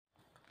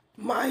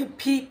My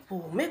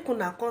people, make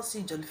una come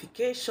see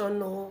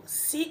jollification o,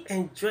 see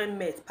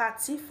enjoyment,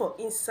 party for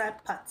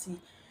inside party,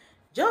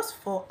 just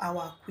for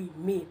our Queen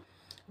May.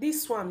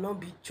 This one no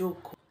be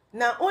joke.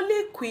 Na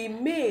only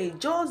Queen May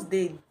just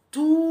dey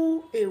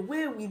do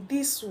away with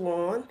this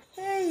one.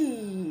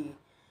 Hey,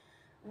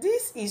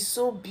 this is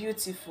so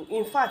beautiful.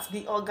 In fact,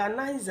 the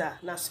organizer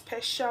na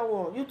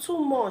special one. You too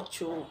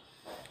much o.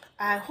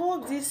 I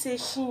hope this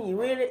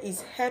Chinyere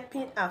is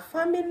helping her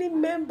family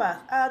members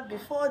out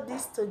before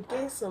this to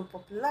gain some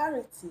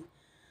popularity.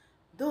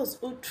 Those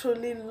who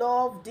truly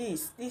love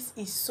this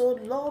is so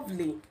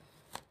lovely.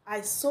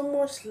 I so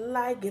much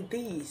like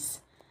this.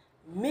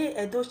 May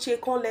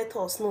Edochie come let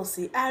us know,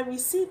 say, I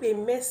received a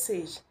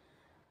message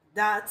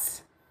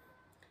that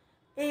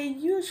a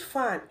huge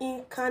fan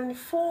in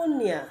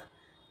California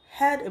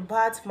heard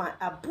about my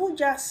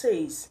Abuja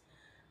says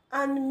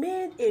and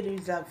made a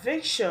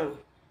reservation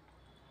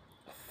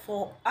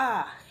for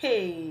her.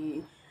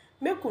 Hey,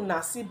 make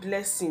una see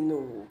blessing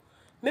o,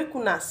 make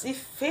una see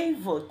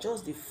favor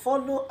just dey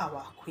follow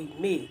our Queen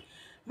May.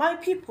 My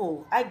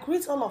people, I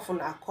greet all of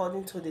una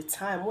according to the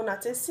time una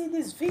take see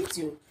this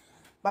video.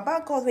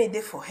 Baba God wey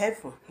dey for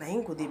heaven, na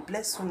him go dey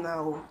bless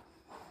una o.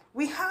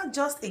 We had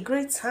just a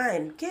great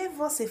time,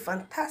 gave us a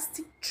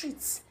fantastic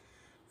treat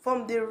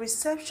from the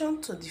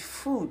reception to the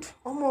food.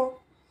 Omo,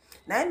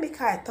 na im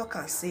make I talk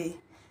and say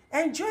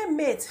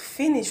enjoyment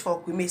finish for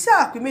Queen May. See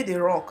how Queen May dey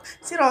rock.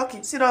 See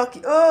rocky.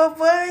 Oh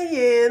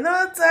boy,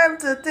 no time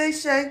to take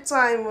shine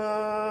time.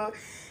 Oh,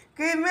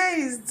 Queen May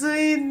is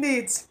doing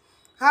it.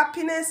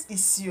 Happiness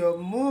is your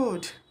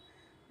mood.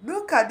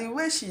 Look at the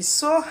way she's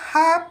so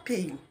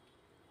happy.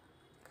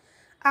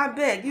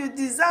 Abeg, you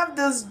deserve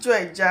those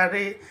joy,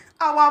 jare.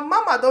 Our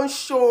mama don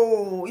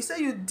show. He say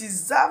you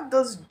deserve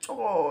those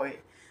joy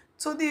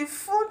to the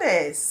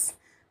fullness.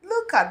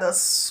 Look at the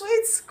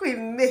sweet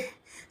Queen May.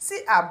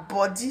 See her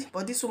body.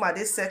 This woman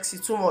dey sexy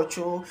too much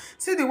oh.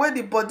 See the way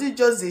the body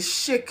just dey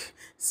shake.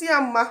 See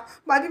am ma.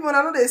 My people,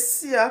 una no dey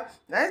see her.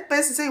 Na this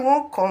person say you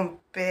wan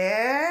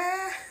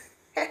compare.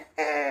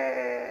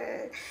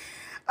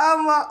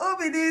 Who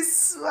be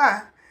this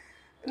one?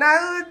 Na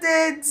who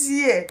dey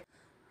there?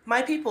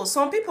 My people,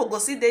 some people go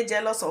see dey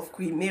jealous of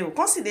Queen May.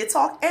 Come see dey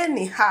talk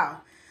anyhow.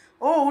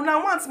 Oh, una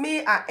want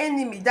me her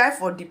enemy die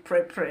for the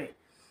pre.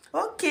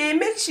 Okay,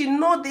 make she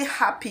no dey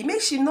happy, make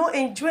she no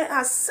enjoy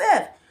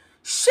herself.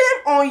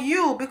 Shame on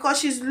you, because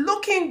she's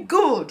looking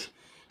good.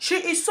 She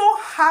is so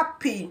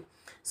happy.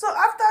 So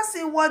after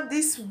seeing what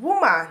this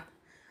woman,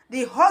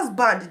 the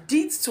husband,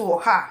 did to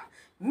her,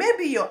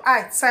 maybe your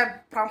eye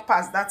type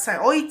pampers that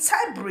time, or it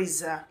type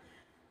brazier,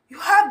 you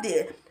have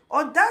the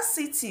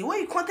audacity when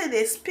you content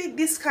dey speak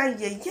this kind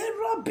yeye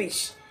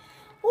rubbish.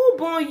 Who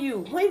born you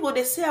when you go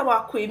dey say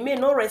our Queen May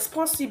no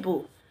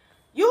responsible?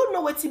 You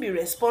know wetin be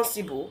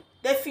responsible.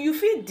 If you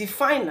fit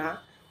define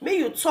her, may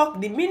you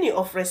talk the meaning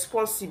of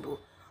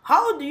responsible.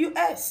 How do you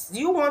ask? Do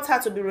you want her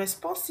to be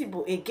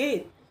responsible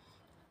again?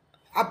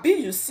 Abi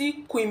you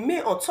see Queen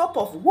May on top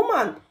of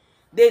woman,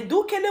 they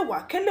do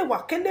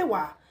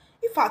kelewa.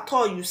 If at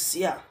all you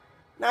see her,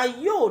 now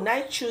you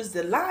now choose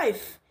the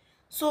life.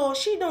 So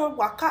she don't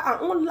waka her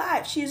own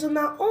life. She's on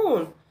her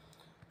own.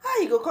 How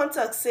you go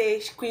contact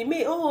say Queen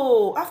May?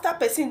 Oh, after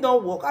person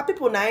don't work, her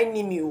people na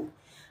enemy o.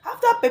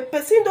 After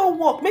person don't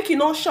work, make e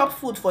no chop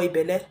food for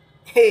ibele.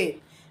 Hey,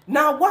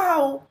 now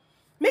wow,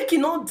 make e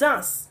no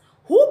dance.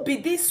 Who be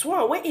this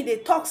one when e dey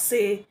talk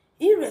say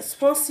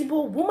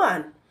irresponsible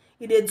woman?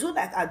 E dey do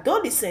like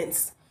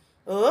adolescents.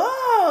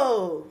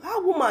 Oh,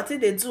 how woman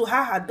take dey do,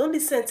 how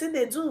adolescent take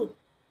dey do?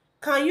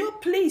 Can you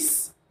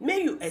please,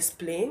 may you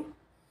explain?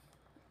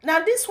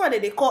 Now this one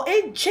they call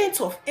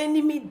agent of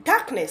enemy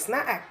darkness.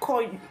 Now I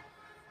call you.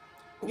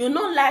 You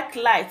no like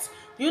light.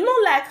 You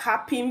no like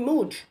happy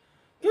mood.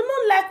 You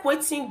no like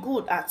waiting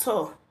good at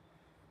all.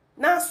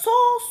 Now so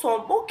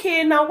some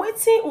okay, now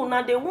waiting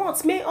una they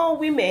want make all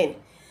women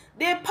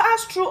they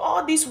pass through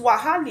all this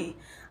wahali.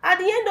 At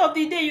the end of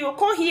the day, you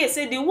come here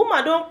say the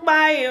woman don't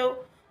buy you.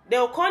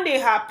 They'll come they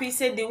happy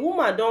say the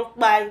woman don't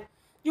buy.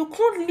 You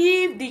can't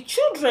leave the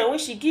children when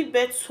she give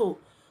birth to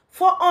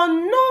for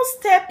unknown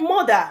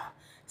stepmother.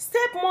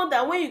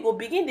 Stepmother when you go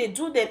begin they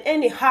do them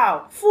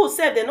anyhow. Fool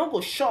said they not go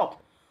shop.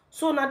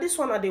 So now this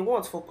one are they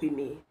want for Queen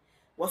May.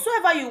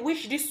 Whatsoever you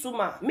wish this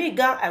woman, me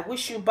girl, I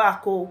wish you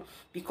back, oh,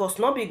 because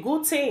not be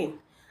good thing.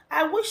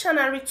 I wish and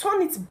I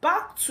return it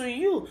back to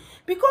you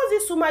because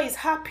this woman is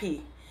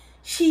happy.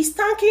 She's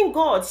thanking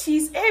God.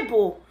 She's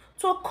able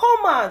to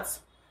come out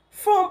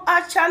from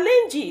her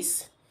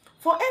challenges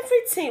for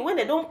everything when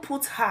they don't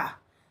put her.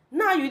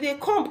 Now you they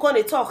come because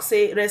they talk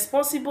say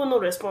responsible, no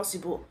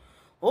responsible.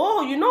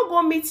 Oh, you not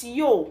go meet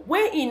you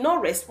when he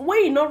not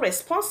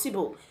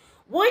responsible.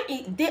 When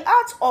the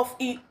out of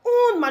his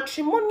own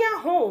matrimonial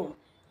home.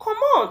 Come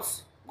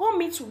out, go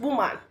meet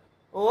woman.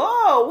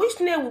 Oh, which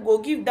name we go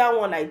give that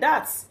one like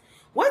that?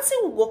 What thing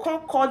we go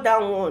come call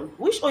that one?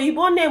 Which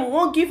oyibo name we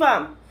won't give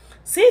am?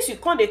 Since you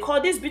can't they call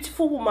this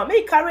beautiful woman,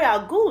 may carry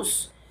her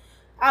goose,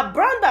 a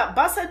brand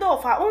ambassador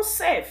of her own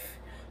self.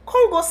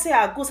 Come go say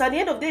her goose. At the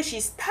end of the day,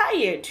 she's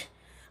tired.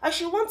 and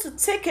she want to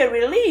take a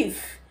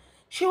relief.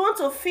 She want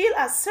to feel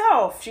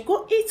herself. She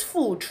go eat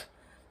food.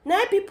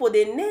 Now people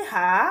they name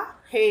her.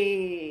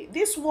 Hey,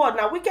 this world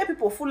now wicked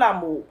people full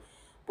am o.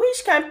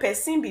 Which kind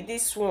person be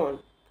this one?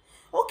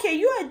 Okay,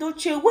 you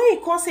Edochie, when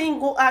you come say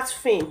go art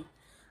film,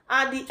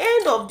 at the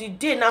end of the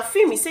day, now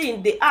film is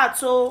saying the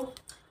art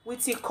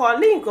with a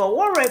colleague or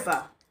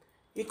whatever.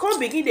 You can't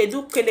begin they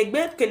do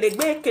kelegbe,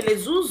 kele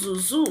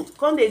zoo.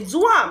 Can't they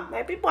do am?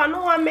 My people, I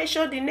know one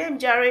mention the name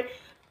Jerry.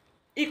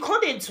 You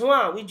can't they do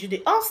am with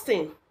Judy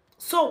Austin.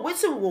 So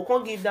which we will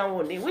come give that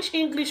one? Which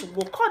English we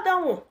will call that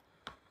one?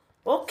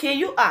 Okay,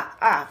 you are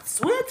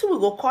arts. Where do we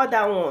go call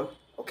that one?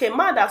 Okay,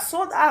 man that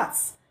sold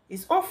arts,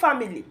 his own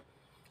family.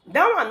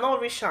 That one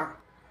not rich am.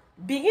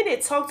 Begin to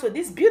talk to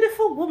this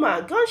beautiful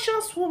woman,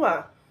 conscious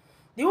woman,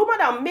 the woman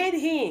that made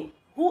him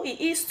who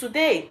he is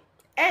today.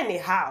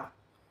 Anyhow,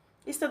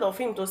 instead of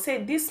him to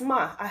say, this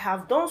man, I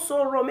have done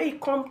so wrong, may he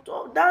come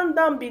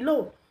down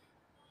below.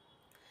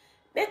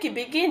 Make he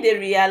begin to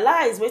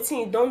realize what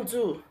he don't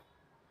do.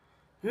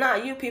 Now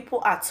you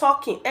people are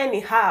talking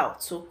anyhow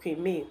to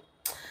me.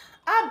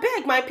 I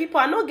beg my people,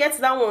 I no get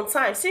that one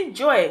time. See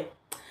joy,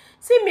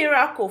 see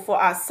miracle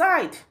for our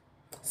side.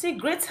 See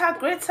greater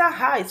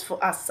heights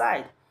for our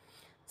side.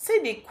 See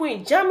the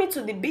queen jamming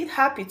to the beat,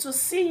 happy to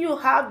see you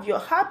have your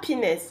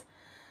happiness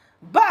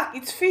back.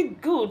 It feels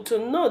good to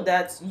know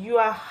that you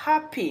are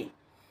happy.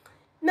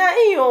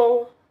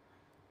 Now,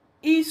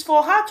 is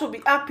for her to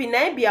be happy,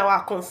 now be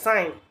our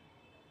concern.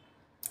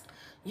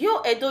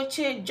 You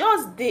Edochie,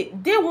 just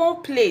they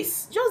one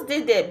place, just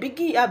they there,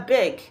 biggie a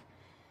beg.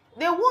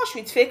 They wash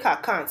with fake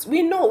accounts.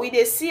 We know, we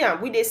dey see am,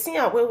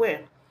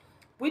 where.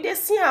 We dey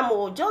see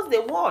am, just they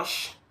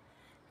wash.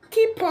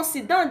 Keep on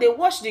sit down, they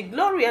watch the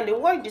glory and they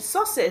watch the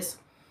success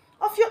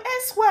of your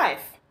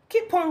ex-wife.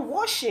 Keep on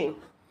washing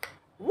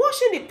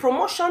the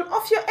promotion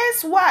of your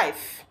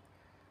ex-wife,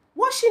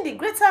 washing the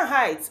greater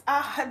heights,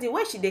 the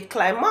way she dey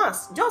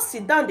climax. Just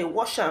sit down, they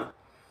wash am.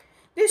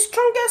 The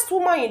strongest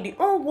woman in the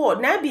whole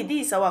world, now be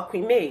this our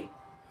Queen May.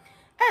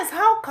 As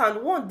how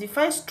can one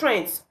define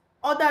strength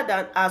other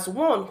than as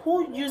one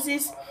who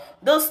uses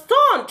the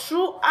stone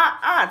through her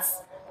arts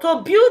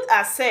to build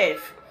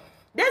herself?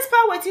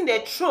 Despite waiting the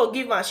throw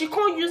give her, she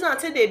can't use her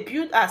until they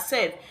build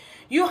herself.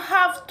 You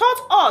have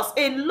taught us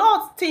a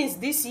lot of things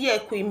this year,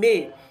 Queen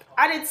May.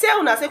 And they tell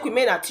una say Queen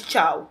May na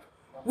teacher.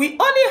 We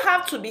only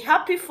have to be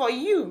happy for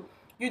you.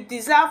 You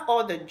deserve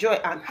all the joy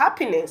and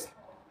happiness.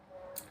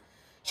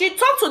 She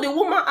talked to the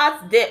woman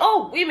out there,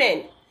 oh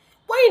women,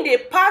 when they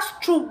pass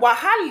through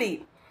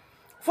wahali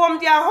from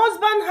their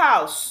husband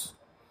house,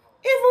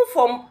 even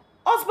from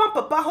husband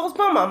papa,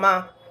 husband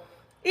mama.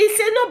 He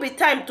said no be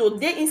time to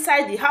dey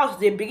inside the house.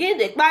 They begin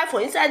to buy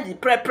for inside the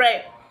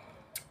pre.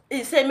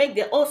 He said make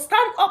them all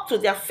stand up to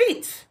their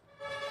feet.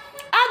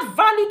 Add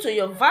value to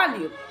your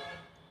value.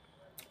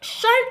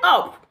 Shine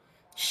up.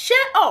 Share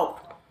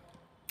up.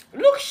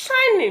 Look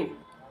shining.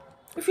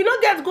 If you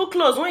don't get good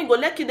clothes, when you go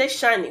let you dey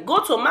shining,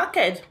 go to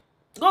market.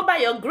 Go buy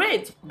your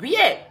grade.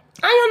 Wear.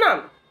 Iron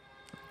am.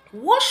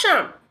 Wash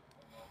am.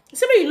 He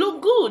said make you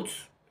look good.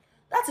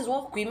 That is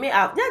what Queen May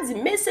have. That's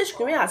the message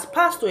Queen May has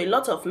passed to a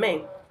lot of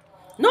men.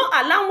 No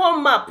allow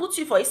one man put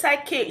you for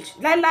inside cage.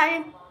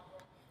 Lie.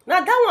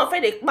 Now that one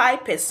for the buy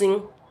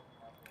person.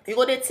 You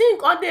go they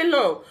think all day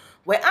long.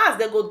 Whereas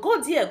they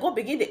go there, go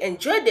begin to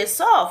enjoy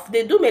themselves.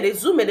 They do me they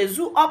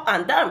zoo up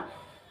and down.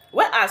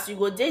 Whereas you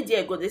go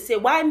there, go they say,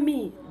 why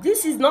me?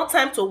 This is not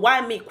time to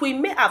why me.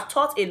 Queen May have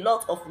taught a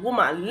lot of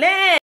women. Learn.